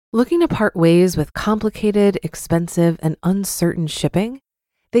Looking to part ways with complicated, expensive, and uncertain shipping?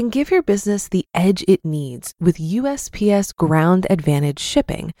 Then give your business the edge it needs with USPS Ground Advantage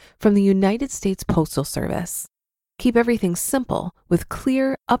shipping from the United States Postal Service. Keep everything simple with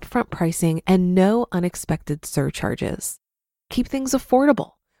clear, upfront pricing and no unexpected surcharges. Keep things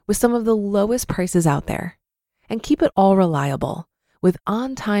affordable with some of the lowest prices out there. And keep it all reliable with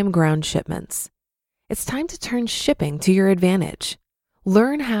on-time ground shipments. It's time to turn shipping to your advantage.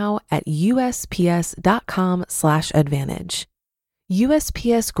 Learn how at USPS.com/advantage.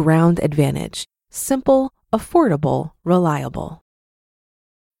 USPS Ground Advantage. Simple, affordable, reliable.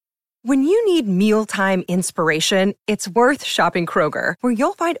 When you need mealtime inspiration, it's worth shopping Kroger, where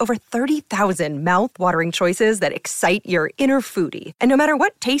you'll find over 30,000 mouth-watering choices that excite your inner foodie. And no matter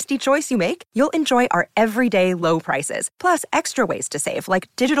what tasty choice you make, you'll enjoy our everyday low prices, plus extra ways to save, like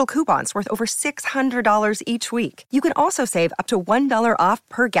digital coupons worth over $600 each week. You can also save up to $1 off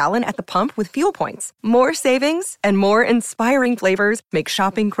per gallon at the pump with fuel points. More savings and more inspiring flavors make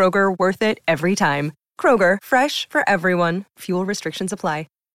shopping Kroger worth it every time. Kroger, fresh for everyone. Fuel restrictions apply.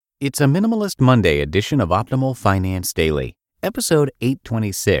 It's a Minimalist Monday edition of Optimal Finance Daily, episode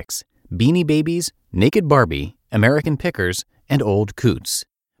 826, Beanie Babies, Naked Barbie, American Pickers, and Old Coots,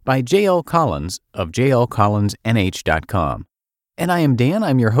 by J.L. Collins of jlcollinsnh.com. And I am Dan,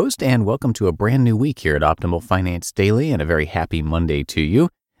 I'm your host, and welcome to a brand new week here at Optimal Finance Daily, and a very happy Monday to you.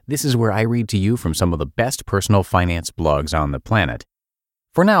 This is where I read to you from some of the best personal finance blogs on the planet.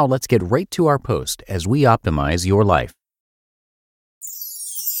 For now, let's get right to our post as we optimize your life.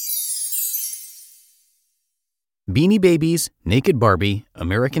 Beanie Babies, Naked Barbie,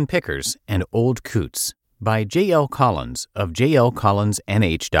 American Pickers, and Old Coots, by J.L. Collins of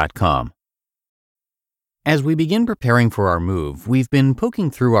jlcollinsnh.com. As we begin preparing for our move, we've been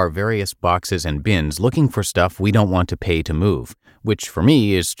poking through our various boxes and bins looking for stuff we don't want to pay to move, which for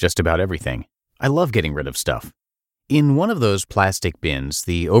me is just about everything. I love getting rid of stuff. In one of those plastic bins,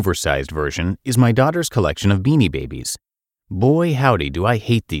 the oversized version, is my daughter's collection of Beanie Babies. Boy howdy, do I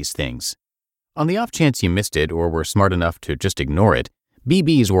hate these things. On the off chance you missed it or were smart enough to just ignore it,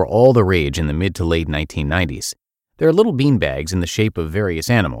 BBs were all the rage in the mid to late 1990s. They're little beanbags in the shape of various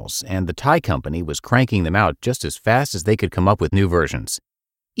animals, and the Thai company was cranking them out just as fast as they could come up with new versions.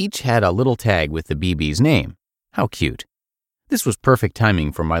 Each had a little tag with the BB's name. How cute. This was perfect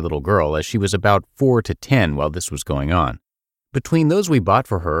timing for my little girl, as she was about 4 to 10 while this was going on. Between those we bought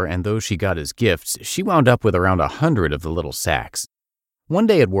for her and those she got as gifts, she wound up with around 100 of the little sacks. One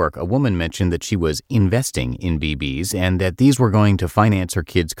day at work, a woman mentioned that she was investing in BBs and that these were going to finance her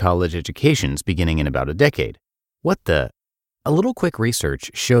kids' college educations beginning in about a decade. What the? A little quick research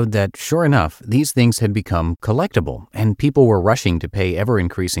showed that, sure enough, these things had become collectible, and people were rushing to pay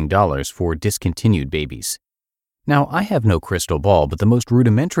ever-increasing dollars for discontinued babies. Now, I have no crystal ball, but the most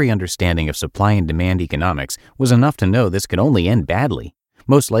rudimentary understanding of supply and demand economics was enough to know this could only end badly,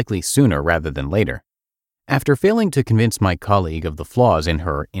 most likely sooner rather than later. After failing to convince my colleague of the flaws in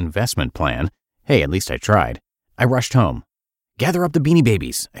her investment plan, hey, at least I tried, I rushed home. "Gather up the Beanie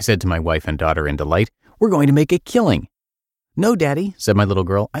Babies," I said to my wife and daughter in delight. "We're going to make a killing." "No, Daddy," said my little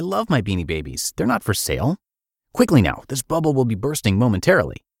girl. "I love my Beanie Babies. They're not for sale." "Quickly now, this bubble will be bursting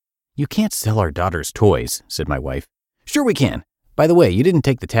momentarily." "You can't sell our daughter's toys," said my wife. "Sure we can. By the way, you didn't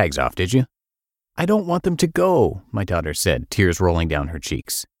take the tags off, did you?" "I don't want them to go," my daughter said, tears rolling down her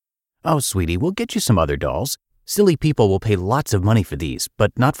cheeks. "Oh, sweetie, we'll get you some other dolls. Silly people will pay lots of money for these,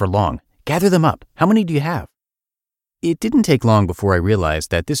 but not for long. Gather them up. How many do you have?" It didn't take long before I realized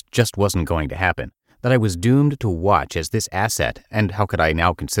that this just wasn't going to happen, that I was doomed to watch as this asset, and how could I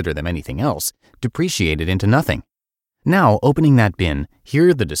now consider them anything else, depreciated into nothing. Now, opening that bin,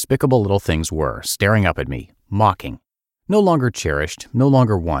 here the despicable little things were, staring up at me, mocking. No longer cherished, no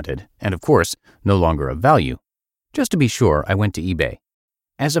longer wanted, and of course, no longer of value. Just to be sure, I went to eBay.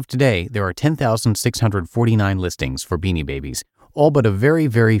 As of today, there are 10,649 listings for Beanie Babies. All but a very,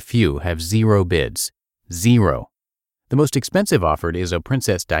 very few have 0 bids. 0. The most expensive offered is a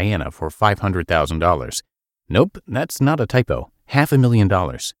Princess Diana for $500,000. Nope, that's not a typo.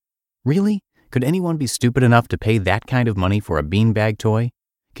 $500,000. Really? Could anyone be stupid enough to pay that kind of money for a beanbag toy?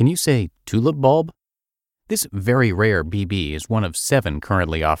 Can you say tulip bulb? This very rare BB is one of 7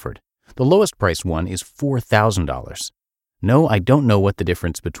 currently offered. The lowest priced one is $4,000. No, I don't know what the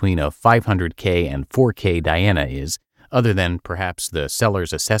difference between a 500K and 4K Diana is, other than perhaps the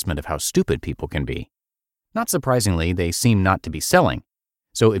seller's assessment of how stupid people can be. Not surprisingly, they seem not to be selling.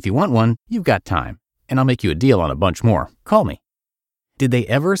 So if you want one, you've got time, and I'll make you a deal on a bunch more. Call me. Did they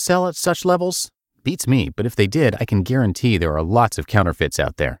ever sell at such levels? Beats me, but if they did, I can guarantee there are lots of counterfeits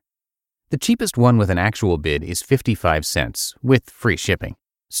out there. The cheapest one with an actual bid is 55 cents, with free shipping.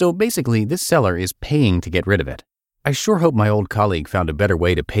 So basically, this seller is paying to get rid of it. I sure hope my old colleague found a better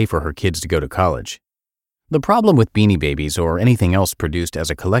way to pay for her kids to go to college. The problem with Beanie Babies or anything else produced as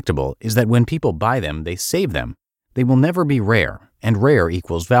a collectible is that when people buy them, they save them. They will never be rare, and rare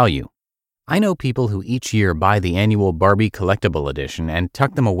equals value. I know people who each year buy the annual Barbie Collectible Edition and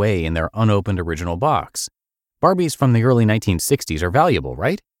tuck them away in their unopened original box. Barbies from the early 1960s are valuable,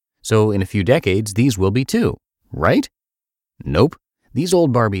 right? So in a few decades, these will be too, right? Nope. These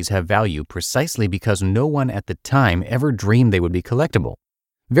old Barbies have value precisely because no one at the time ever dreamed they would be collectible.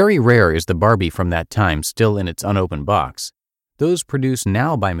 Very rare is the Barbie from that time still in its unopened box. Those produced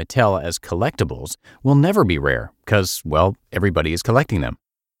now by Mattel as collectibles will never be rare because, well, everybody is collecting them.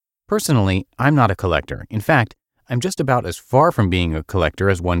 Personally, I'm not a collector. In fact, I'm just about as far from being a collector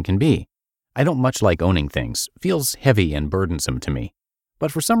as one can be. I don't much like owning things. Feels heavy and burdensome to me.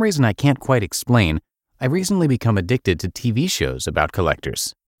 But for some reason I can't quite explain, I've recently become addicted to TV shows about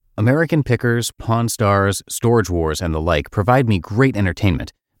collectors. American Pickers, Pawn Stars, Storage Wars, and the like provide me great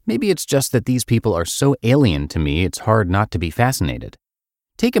entertainment. Maybe it's just that these people are so alien to me it's hard not to be fascinated.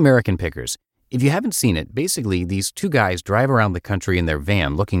 Take American Pickers. If you haven't seen it, basically these two guys drive around the country in their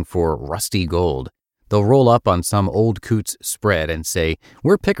van looking for rusty gold. They'll roll up on some old coots spread and say,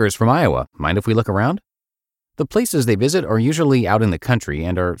 "We're pickers from Iowa. Mind if we look around?" The places they visit are usually out in the country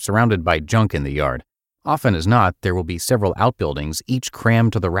and are surrounded by junk in the yard. Often as not, there will be several outbuildings, each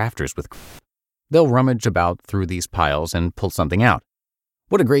crammed to the rafters with They'll rummage about through these piles and pull something out.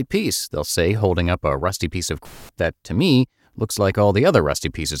 "What a great piece," they'll say, holding up a rusty piece of that, to me, looks like all the other rusty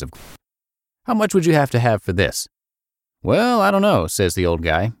pieces of "How much would you have to have for this?" "Well, I don't know," says the old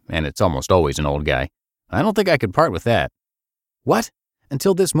guy, and it's almost always an old guy. "I don't think I could part with that." "What?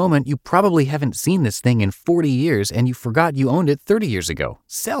 Until this moment, you probably haven't seen this thing in 40 years and you forgot you owned it 30 years ago.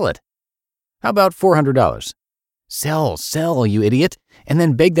 Sell it." "How about $400? Sell, you idiot, and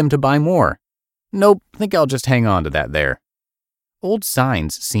then beg them to buy more." "Nope, think I'll just hang on to that there." Old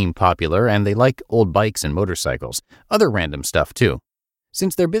signs seem popular, and they like old bikes and motorcycles, other random stuff too.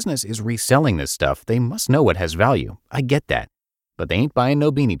 Since their business is reselling this stuff, they must know it has value. I get that. But they ain't buying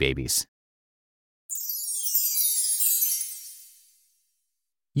no Beanie Babies.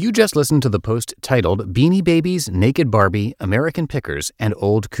 You just listened to the post titled Beanie Babies, Naked Barbie, American Pickers, and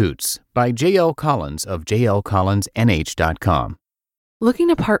Old Coots by J.L. Collins of jlcollinsnh.com. Looking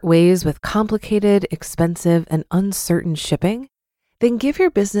to part ways with complicated, expensive, and uncertain shipping? Then give your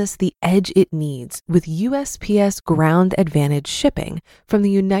business the edge it needs with USPS Ground Advantage shipping from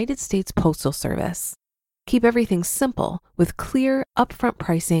the United States Postal Service. Keep everything simple with clear, upfront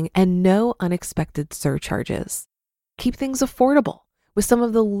pricing and no unexpected surcharges. Keep things affordable with some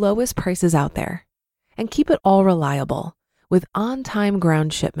of the lowest prices out there. And keep it all reliable with on-time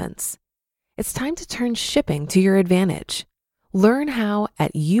ground shipments. It's time to turn shipping to your advantage. Learn how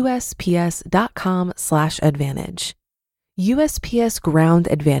at USPS.com/advantage. USPS Ground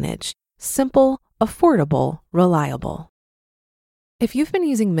Advantage. Simple, affordable, reliable. If you've been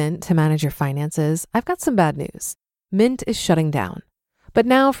using Mint to manage your finances, I've got some bad news. Mint is shutting down. But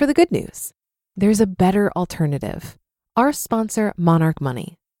now for the good news. There's a better alternative. Our sponsor, Monarch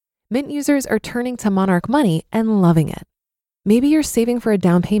Money. Mint users are turning to Monarch Money and loving it. Maybe you're saving for a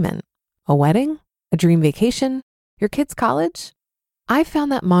down payment, a wedding, a dream vacation, your kid's college. I've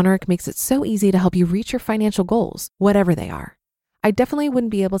found that Monarch makes it so easy to help you reach your financial goals, whatever they are. I definitely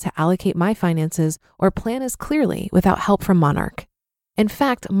wouldn't be able to allocate my finances or plan as clearly without help from Monarch. In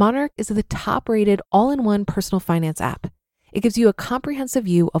fact, Monarch is the top-rated all-in-one personal finance app. It gives you a comprehensive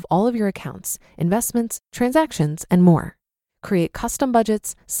view of all of your accounts, investments, transactions, and more. Create custom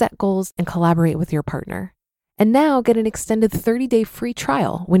budgets, set goals, and collaborate with your partner. And now get an extended 30-day free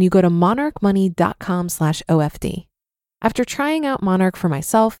trial when you go to monarchmoney.com/OFD. After trying out Monarch for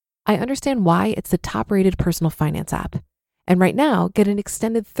myself, I understand why it's the top-rated personal finance app. And right now, get an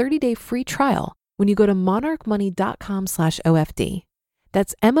extended 30-day free trial when you go to monarchmoney.com/OFD.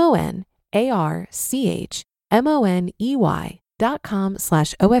 That's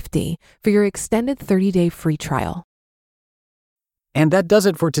monarchmoney.com/OFD for your extended 30-day free trial. And that does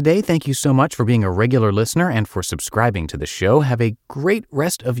it for today. Thank you so much for being a regular listener and for subscribing to the show. Have a great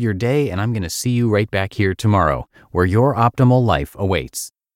rest of your day, and I'm going to see you right back here tomorrow, where your optimal life awaits.